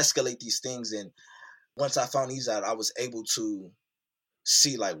 you escalate these things. And once I found these out, I was able to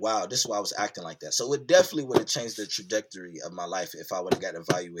see like, wow, this is why I was acting like that. So it definitely would have changed the trajectory of my life if I would have got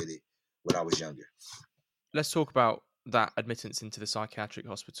evaluated when I was younger. Let's talk about that admittance into the psychiatric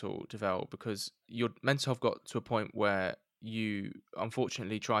hospital, Davelle, because your mental health got to a point where you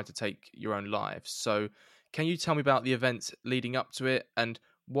unfortunately tried to take your own life. So, can you tell me about the events leading up to it, and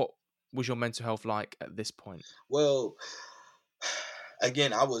what was your mental health like at this point? Well,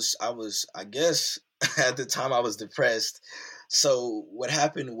 again, I guess at the time I was depressed. So what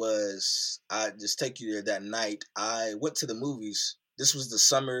happened was, I just take you there that night. I went to the movies. This was the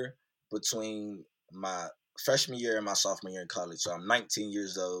summer between my freshman year and my sophomore year in college. So I'm 19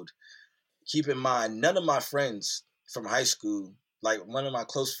 years old. Keep in mind, none of my friends from high school, like one of my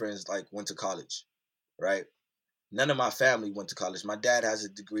close friends, like went to college, right? None of my family went to college. My dad has a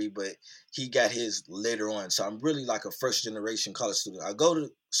degree, but he got his later on. So I'm really like a first generation college student. I go to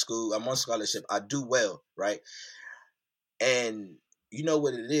school, I'm on scholarship, I do well, right? And you know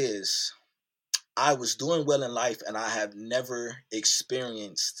what it is? I was doing well in life and I have never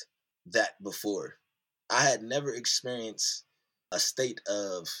experienced that before. I had never experienced a state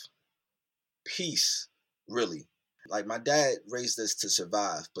of peace, really. Like, my dad raised us to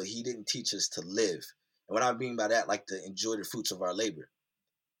survive, but he didn't teach us to live. And what I mean by that, like, to enjoy the fruits of our labor.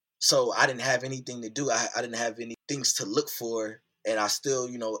 So I didn't have anything to do. I didn't have any things to look for. And I still,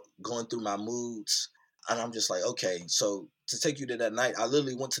 going through my moods. And I'm just like, okay. So to take you to that night, I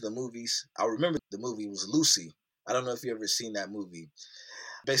literally went to the movies. I remember the movie was Lucy. I don't know if you ever seen that movie.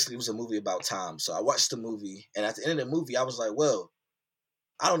 Basically, it was a movie about time. So I watched the movie. And at the end of the movie, I was like, well,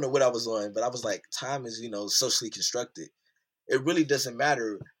 I don't know what I was on, but I was like, time is, socially constructed. It really doesn't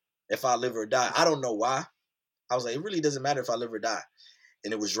matter if I live or die. I don't know why. I was like, it really doesn't matter if I live or die.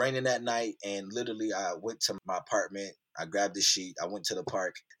 And it was raining that night, and literally I went to my apartment, I grabbed the sheet, I went to the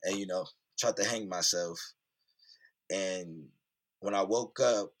park, and tried to hang myself. And when I woke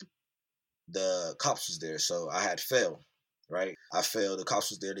up, the cops was there, so I had fell, right? I fell, the cops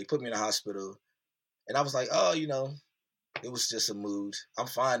was there, they put me in the hospital, and I was like, oh, it was just a mood. I'm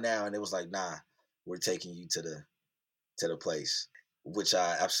fine now. And it was like, nah, we're taking you to the place, which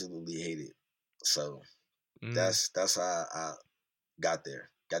I absolutely hated. So Mm. that's how I got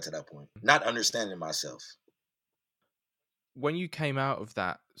to that point, not understanding myself. When you came out of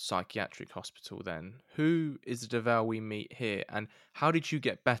that psychiatric hospital, then who is the Davelle we meet here, and how did you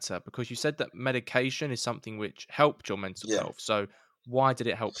get better? Because you said that medication is something which helped your mental Yeah. health. So why did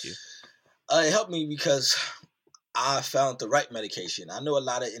it help you? It helped me because I found the right medication. I know a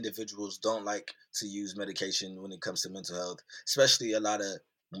lot of individuals don't like to use medication when it comes to mental health, especially a lot of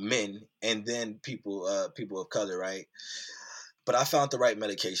men and then people of color, right? But I found the right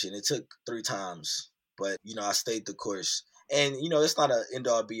medication. It took 3 times, but I stayed the course. And it's not an end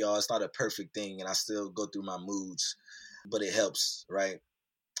all be all. It's not a perfect thing, and I still go through my moods, but it helps, right?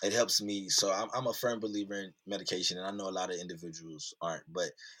 It helps me. So I'm a firm believer in medication, and I know a lot of individuals aren't,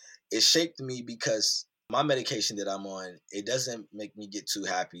 but it shaped me because my medication that I'm on, it doesn't make me get too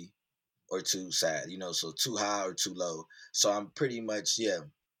happy or too sad, so too high or too low. So I'm pretty much,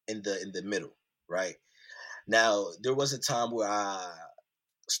 in the middle, right? Now, there was a time where I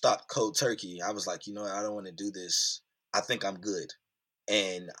stopped cold turkey. I was like, I don't want to do this. I think I'm good.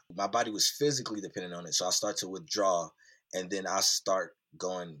 And my body was physically dependent on it. So I start to withdraw, and then I start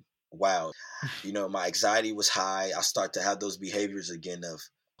going wild. My anxiety was high. I start to have those behaviors again of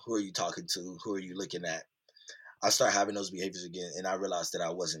who are you talking to? Who are you looking at? I start having those behaviors again, and I realized that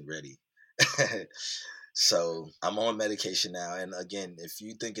I wasn't ready. So I'm on medication now. And again, if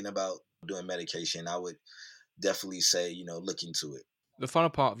you're thinking about doing medication, I would definitely say, look into it. The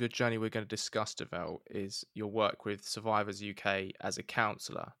final part of your journey we're going to discuss, Davelle, is your work with Survivors UK as a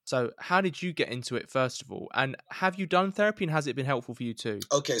counsellor. So how did you get into it, first of all? And have you done therapy, and has it been helpful for you too?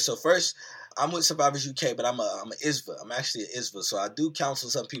 Okay, so first, I'm with Survivors UK, but I'm a ISVA. I'm actually an ISVA. So I do counsel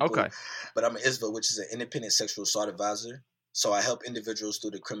some people, Okay. but I'm an ISVA, which is an independent sexual assault advisor. So I help individuals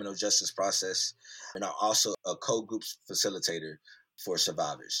through the criminal justice process. And I'm also a co-group facilitator for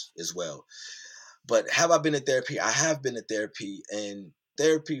survivors as well. But have I been in therapy? I have been in therapy, and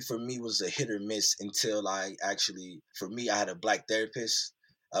therapy for me was a hit or miss until I had a black therapist,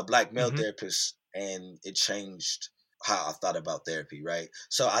 a black male hmm therapist, and it changed how I thought about therapy, right?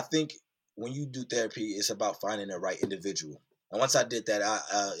 So I think when you do therapy, it's about finding the right individual. And once I did that,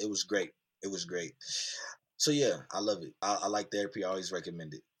 it was great. It was great. So yeah, I love it. I like therapy. I always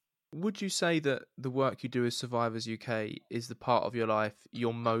recommend it. Would you say that the work you do as Survivors UK is the part of your life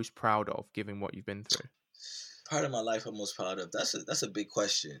you're most proud of, given what you've been through? Part of my life I'm most proud of. That's a big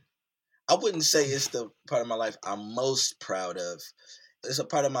question. I wouldn't say it's the part of my life I'm most proud of. It's a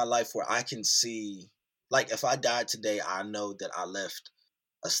part of my life where I can see, like, if I died today, I know that I left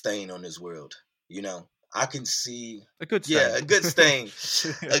a stain on this world. I can see, A good yeah, stain. a good stain,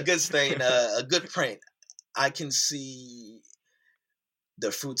 a good stain, a good print. I can see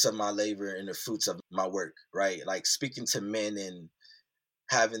the fruits of my labor and the fruits of my work, right? Like speaking to men and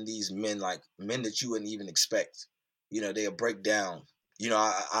having these men, like men that you wouldn't even expect. They'll break down.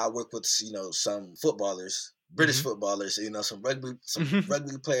 I work with some footballers, British hmm footballers. Some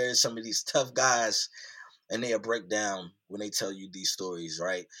rugby players, some of these tough guys, and they'll break down when they tell you these stories,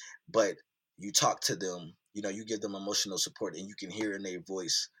 right? But you talk to them, you give them emotional support, and you can hear in their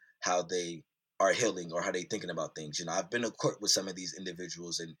voice how they are healing or how they thinking about things. I've been to court with some of these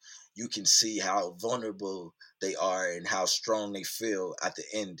individuals, and you can see how vulnerable they are and how strong they feel at the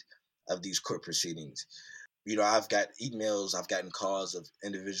end of these court proceedings. I've got emails, I've gotten calls of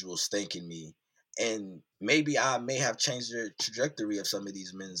individuals thanking me. And maybe I may have changed the trajectory of some of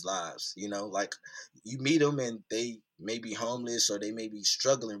these men's lives. Like you meet them and they may be homeless or they may be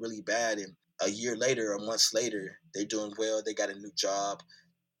struggling really bad. And a year later or months later, they're doing well. They got a new job.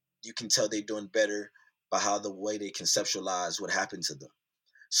 You can tell they're doing better by how the way they conceptualize what happened to them.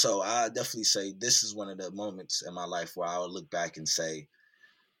 So I definitely say this is one of the moments in my life where I will look back and say,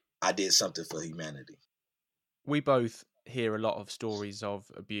 I did something for humanity. We both hear a lot of stories of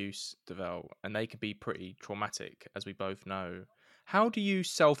abuse, Davelle, and they can be pretty traumatic, as we both know. How do you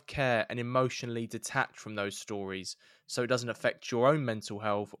self-care and emotionally detach from those stories so it doesn't affect your own mental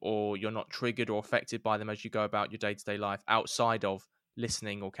health, or you're not triggered or affected by them as you go about your day-to-day life outside of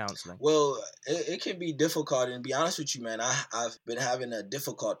listening or counselling? Well, it can be difficult. And to be honest with you, man, I've been having a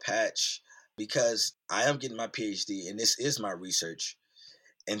difficult patch because I am getting my PhD and this is my research.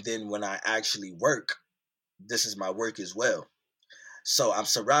 And then when I actually work, this is my work as well. So I'm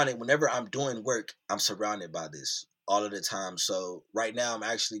surrounded, whenever I'm doing work, I'm surrounded by this all of the time. So right now, I'm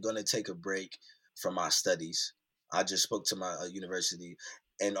actually going to take a break from my studies. I just spoke to my university,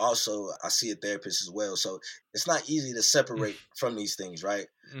 and also I see a therapist as well. So it's not easy to separate from these things, right?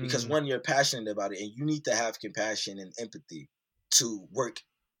 Because Mm, one, you're passionate about it, and you need to have compassion and empathy to work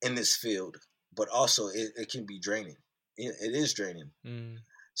in this field. But also, it can be draining. It is draining. mm.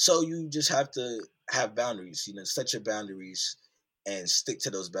 So you just have to have boundaries, set your boundaries and stick to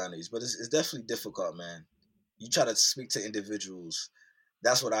those boundaries. But it's definitely difficult, man. you try to speak to individuals.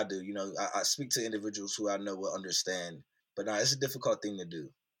 That's what I do. I speak to individuals who I know will understand. But no, it's a difficult thing to do.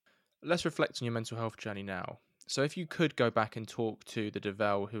 Let's reflect on your mental health journey now. So, if you could go back and talk to the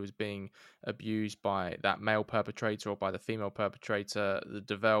Davelle who was being abused by that male perpetrator or by the female perpetrator, the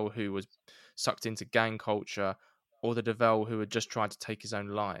Davelle who was sucked into gang culture, or the Davelle who had just tried to take his own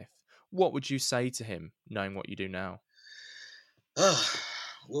life, what would you say to him, knowing what you do now?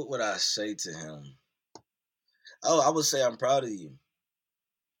 What would I say to him? Oh, I would say I'm proud of you.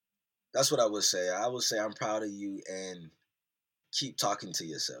 That's what I would say. I would say I'm proud of you and keep talking to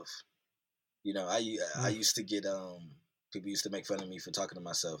yourself. I Mm. used to get people used to make fun of me for talking to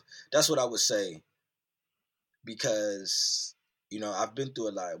myself. That's what I would say, because I've been through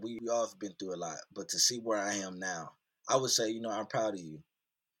a lot. We all have been through a lot, but to see where I am now, I would say I'm proud of you.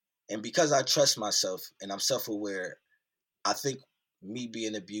 And because I trust myself and I'm self-aware, I think me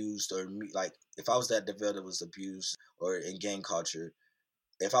being abused, or me, like, if I was that Davelle that was abused or in gang culture,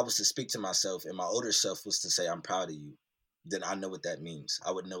 if I was to speak to myself and my older self was to say I'm proud of you, then I know what that means.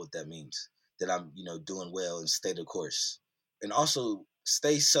 I would know what that means. That I'm, doing well and stay the course. And also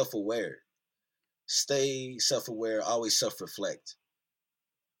stay self-aware. Stay self-aware, always self-reflect.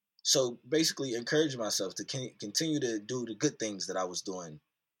 So basically encourage myself to continue to do the good things that I was doing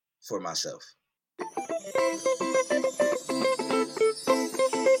for myself.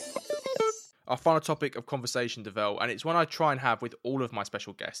 Our final topic of conversation, Davelle, and it's one I try and have with all of my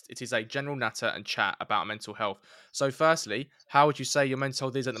special guests. It is a general natter and chat about mental health. So, firstly, how would you say your mental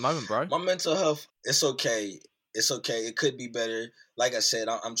health is at the moment, bro? My mental health, it's okay. It's okay. It could be better. Like I said,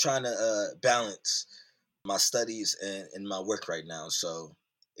 I'm trying to balance my studies and my work right now. So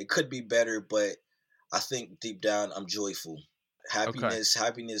it could be better, but I think deep down I'm joyful. Okay.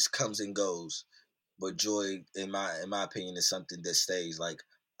 Happiness comes and goes, but joy, in my opinion, is something that stays. Like,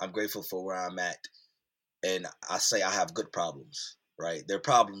 I'm grateful for where I'm at, and I say I have good problems. Right, they're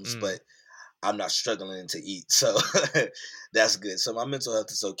problems, Mm. but I'm not struggling to eat, so that's good. So my mental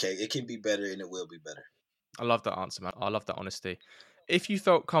health is okay. It can be better, and it will be better. I love that answer, man. I love that honesty. If you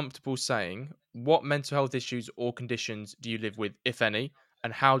felt comfortable saying, what mental health issues or conditions do you live with, if any,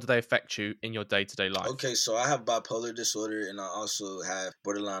 and how do they affect you in your day to day life? Okay, so I have bipolar disorder, and I also have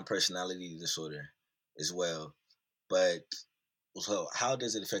borderline personality disorder as well. But so how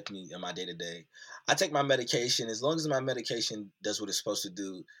does it affect me in my day to day? I take my medication. As long as my medication does what it's supposed to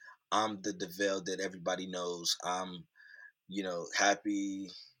do, I'm the Davelle that everybody knows. I'm, happy,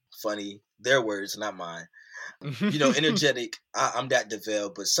 funny. Their words, not mine. Energetic. I'm that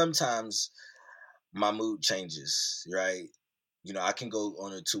Davelle, but sometimes my mood changes, right? I can go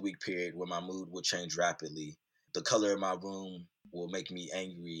on a 2 week period where my mood will change rapidly. The color of my room will make me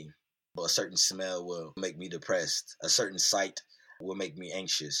angry. A certain smell will make me depressed. A certain sight will make me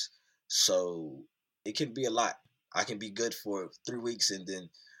anxious. So it can be a lot. I can be good for 3 weeks, and then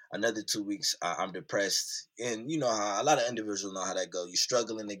another 2 weeks I'm depressed. And you know how a lot of individuals know how that goes. You're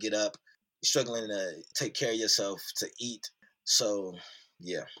struggling to get up. You're struggling to take care of yourself, to eat. So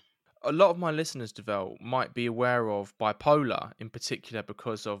yeah. A lot of my listeners, Devel, might be aware of bipolar in particular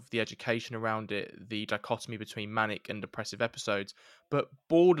because of the education around it, the dichotomy between manic and depressive episodes. But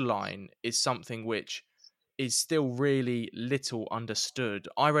borderline is something which is still really little understood.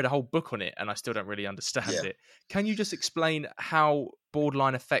 I read a whole book on it and I still don't really understand Yeah. it. Can you just explain how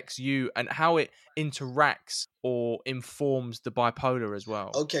borderline affects you and how it interacts or informs the bipolar as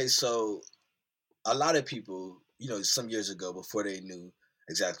well? Okay, so a lot of people, some years ago, before they knew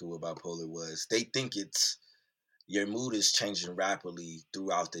exactly what bipolar was, they think it's your mood is changing rapidly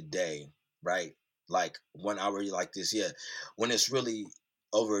throughout the day, right? Like 1 hour you like this, yeah. When it's really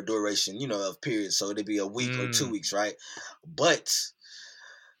over a duration, of periods, so it'd be a week or Mm, 2 weeks, right? But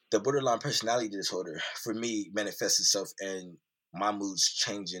the borderline personality disorder, for me, manifests itself in my moods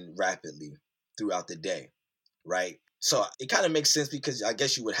changing rapidly throughout the day, right? So it kind of makes sense, because I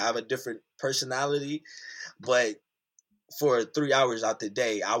guess you would have a different personality, but for 3 hours out the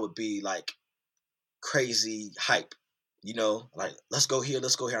day, I would be like crazy hype, like, let's go here,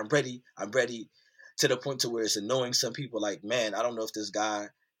 let's go here. I'm ready, to the point to where it's annoying some people. Like, man, I don't know if this guy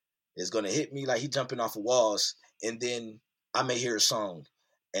is gonna hit me. Like, he jumping off of walls, and then I may hear a song,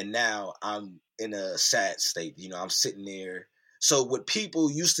 and now I'm in a sad state. I'm sitting there. So what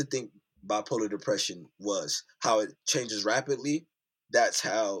people used to think bipolar depression was, how it changes rapidly, that's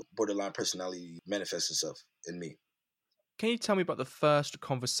how borderline personality manifests itself in me. Can you tell me about the first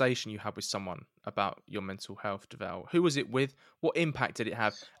conversation you had with someone about your mental health, Devel? Who was it with? What impact did it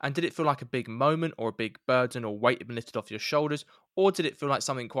have? And did it feel like a big moment or a big burden or weight had been lifted off your shoulders? Or did it feel like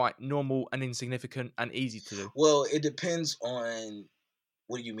something quite normal and insignificant and easy to do? Well, it depends on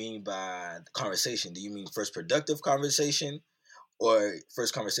What do you mean by conversation? Do you mean first productive conversation or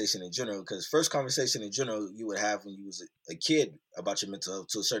first conversation in general? Because first conversation in general you would have when you was a kid about your mental health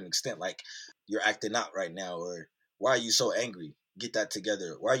to a certain extent, like you're acting out right now, or why are you so angry? Get that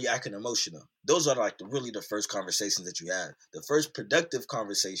together. Why are you acting emotional? Those are like really the first conversations that you have. The first productive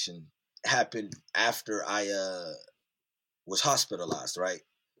conversation happened after I was hospitalized, right?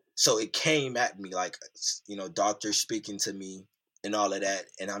 So it came at me like, doctors speaking to me and all of that.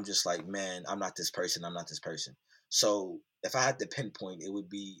 And I'm just like, man, I'm not this person. I'm not this person. So if I had to pinpoint, it would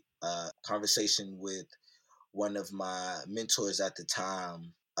be a conversation with one of my mentors at the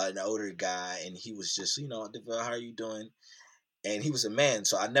time, an older guy. And he was just, Davelle, how are you doing? And he was a man.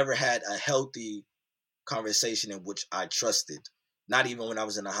 So I never had a healthy conversation in which I trusted, not even when I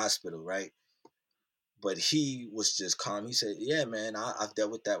was in the hospital, right? But he was just calm. He said, yeah, man, I've dealt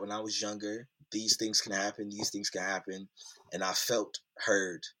with that when I was younger. These things can happen. These things can happen. And I felt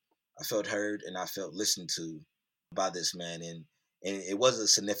heard. I felt heard and I felt listened to by this man. And it was a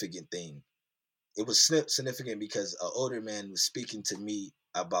significant thing. It was significant because an older man was speaking to me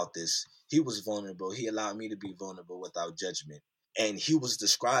about this. He was vulnerable. He allowed me to be vulnerable without judgment. And he was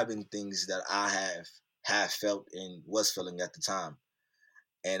describing things that I have felt and was feeling at the time.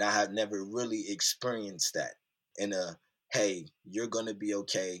 And I have never really experienced that in a, hey, you're going to be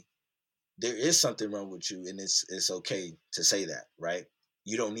okay. There is something wrong with you, and it's okay to say that, right?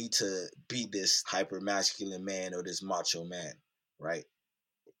 You don't need to be this hyper masculine man or this macho man, right?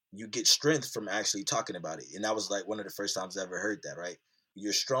 You get strength from actually talking about it. And that was like one of the first times I ever heard that, right?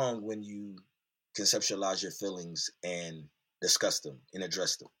 You're strong when you conceptualize your feelings and discuss them and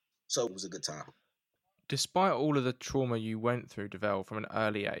address them. So it was a good time. Despite all of the trauma you went through, Davelle, from an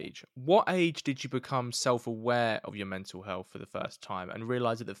early age, what age did you become self-aware of your mental health for the first time and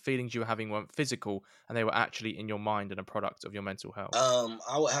realize that the feelings you were having weren't physical and they were actually in your mind and a product of your mental health?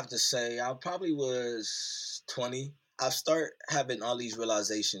 I would have to say I probably was 20. I start having all these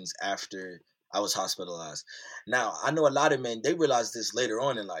realizations after I was hospitalized. Now, I know a lot of men, they realize this later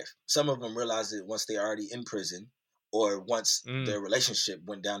on in life. Some of them realize it once they're already in prison or once their relationship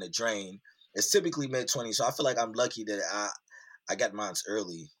went down the drain. It's typically mid-20s, so I feel like I'm lucky that I got mine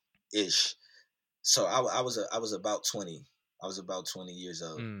early-ish. So I was about 20. I was about 20 years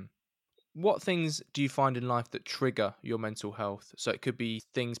old. What things do you find in life that trigger your mental health? So it could be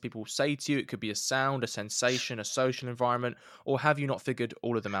things people say to you, it could be a sound, a sensation, a social environment, or have you not figured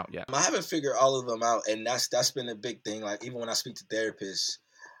all of them out yet? I haven't figured all of them out, and that's been a big thing. Like even when I speak to therapists,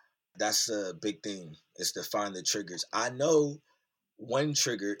 that's a big thing, is to find the triggers. I know one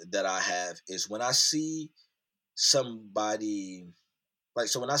trigger that I have is when I see somebody, like,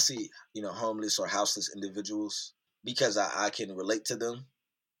 so when I see, homeless or houseless individuals, because I can relate to them,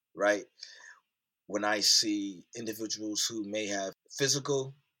 right? When I see individuals who may have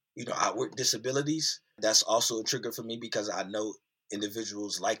physical, outward disabilities, that's also a trigger for me because I know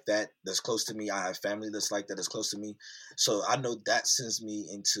individuals like that that's close to me. I have family that's like that that's close to me. So I know that sends me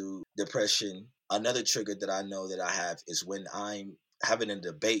into depression. Another trigger that I know that I have is when I'm having a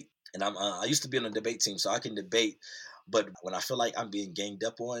debate, and I used to be on a debate team, so I can debate. But when I feel like I'm being ganged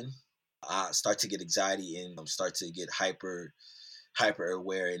up on, I start to get anxiety and start to get hyper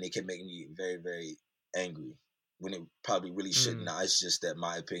aware, and it can make me very, very angry when it probably really shouldn't. Now, it's just that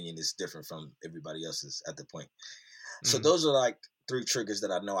my opinion is different from everybody else's at the point. So those are like 3 triggers that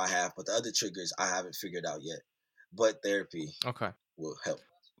I know I have, but the other triggers I haven't figured out yet. But therapy will help.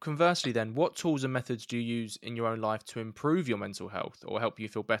 Conversely then, what tools and methods do you use in your own life to improve your mental health or help you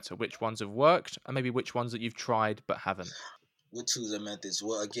feel better? Which ones have worked and maybe which ones that you've tried but haven't? What tools and methods?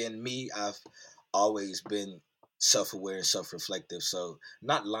 Well, again, I've always been self-aware and self-reflective. So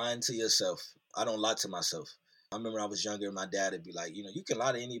not lying to yourself. I don't lie to myself. I remember I was younger, my dad would be like, you can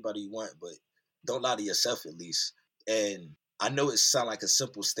lie to anybody you want, but don't lie to yourself at least. And I know it sounds like a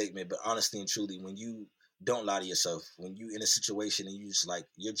simple statement, but honestly and truly, when you don't lie to yourself, when you in a situation and you just like,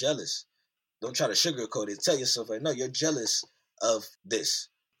 you're jealous, don't try to sugarcoat it. Tell yourself, like, no, you're jealous of this.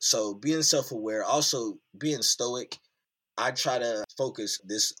 So being self-aware, also being stoic. I try to focus,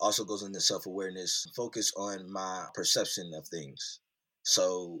 this also goes into self-awareness, focus on my perception of things.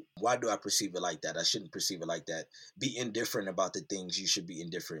 So why do I perceive it like that? I shouldn't perceive it like that. Be indifferent about the things you should be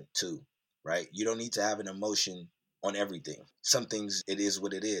indifferent to, right? You don't need to have an emotion on everything. Some things, it is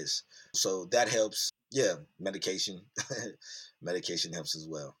what it is. So that helps. Yeah, medication. Medication helps as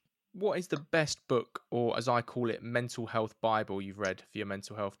well. What is the best book, or as I call it, mental health Bible you've read for your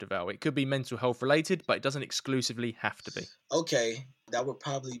mental health development? It could be mental health related, but it doesn't exclusively have to be. Okay, that would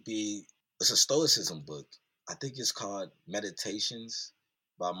probably be, it's a Stoicism book. I think it's called Meditations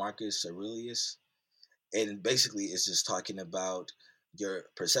by Marcus Aurelius. And basically it's just talking about your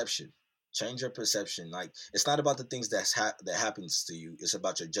perception. Change your perception. Like, it's not about the things that happens to you. It's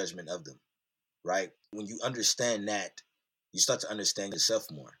about your judgment of them, right? When you understand that, you start to understand yourself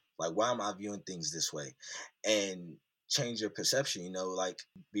more. Like, why am I viewing things this way? And change your perception, like,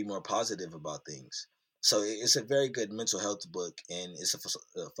 be more positive about things. So it's a very good mental health book, and it's a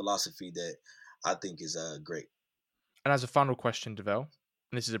philosophy that I think is great. And as a final question, Davelle,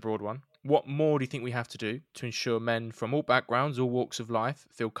 and this is a broad one, what more do you think we have to do to ensure men from all backgrounds, all walks of life,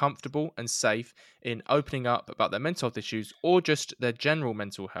 feel comfortable and safe in opening up about their mental health issues or just their general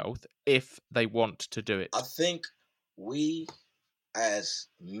mental health if they want to do it? I think we as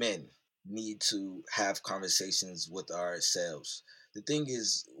men need to have conversations with ourselves. The thing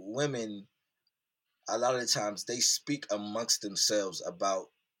is, women, a lot of the times, they speak amongst themselves about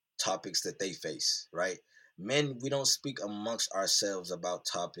topics that they face, right? Men, we don't speak amongst ourselves about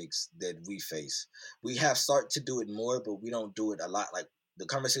topics that we face. We have started to do it more, but we don't do it a lot. Like, the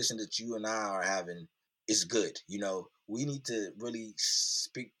conversation that you and I are having is good. We need to really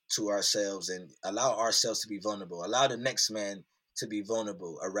speak to ourselves and allow ourselves to be vulnerable. Allow the next man to be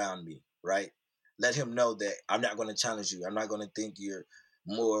vulnerable around me, right? Let him know that I'm not going to challenge you. I'm not going to think you're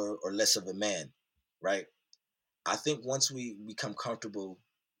more or less of a man, right? I think once we become comfortable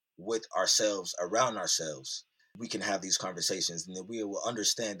with ourselves, around ourselves, we can have these conversations, and then we will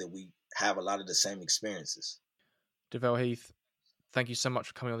understand that we have a lot of the same experiences. Davelle Heath, thank you so much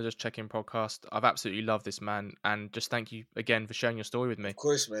for coming on the Just Check In podcast. I've absolutely loved this, man, and just thank you again for sharing your story with me. Of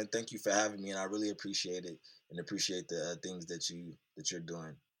course, man. Thank you for having me, and I really appreciate it, and appreciate the things that you're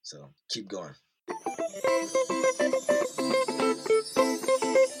doing. So keep going.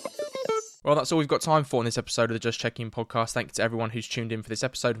 Well, that's all we've got time for in this episode of the Just Check-In podcast. Thank you to everyone who's tuned in for this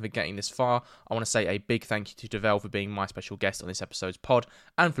episode and for getting this far. I want to say a big thank you to Davelle for being my special guest on this episode's pod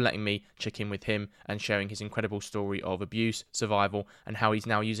and for letting me check in with him and sharing his incredible story of abuse, survival, and how he's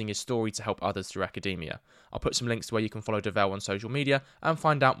now using his story to help others through academia. I'll put some links to where you can follow Davelle on social media and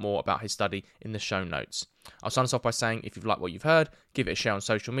find out more about his study in the show notes. I'll sign us off by saying, if you've liked what you've heard, give it a share on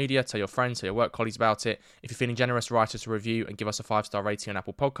social media, tell your friends, tell your work colleagues about it. If you're feeling generous, write us a review and give us a 5-star rating on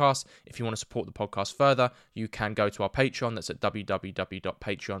Apple Podcasts. If you want to support the podcast further, you can go to our Patreon, that's at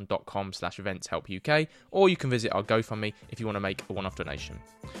www.patreon.com/eventshelpuk, or you can visit our GoFundMe if you want to make a one-off donation.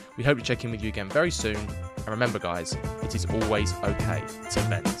 We hope to check in with you again very soon, and remember guys, it is always okay to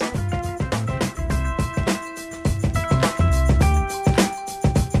vent.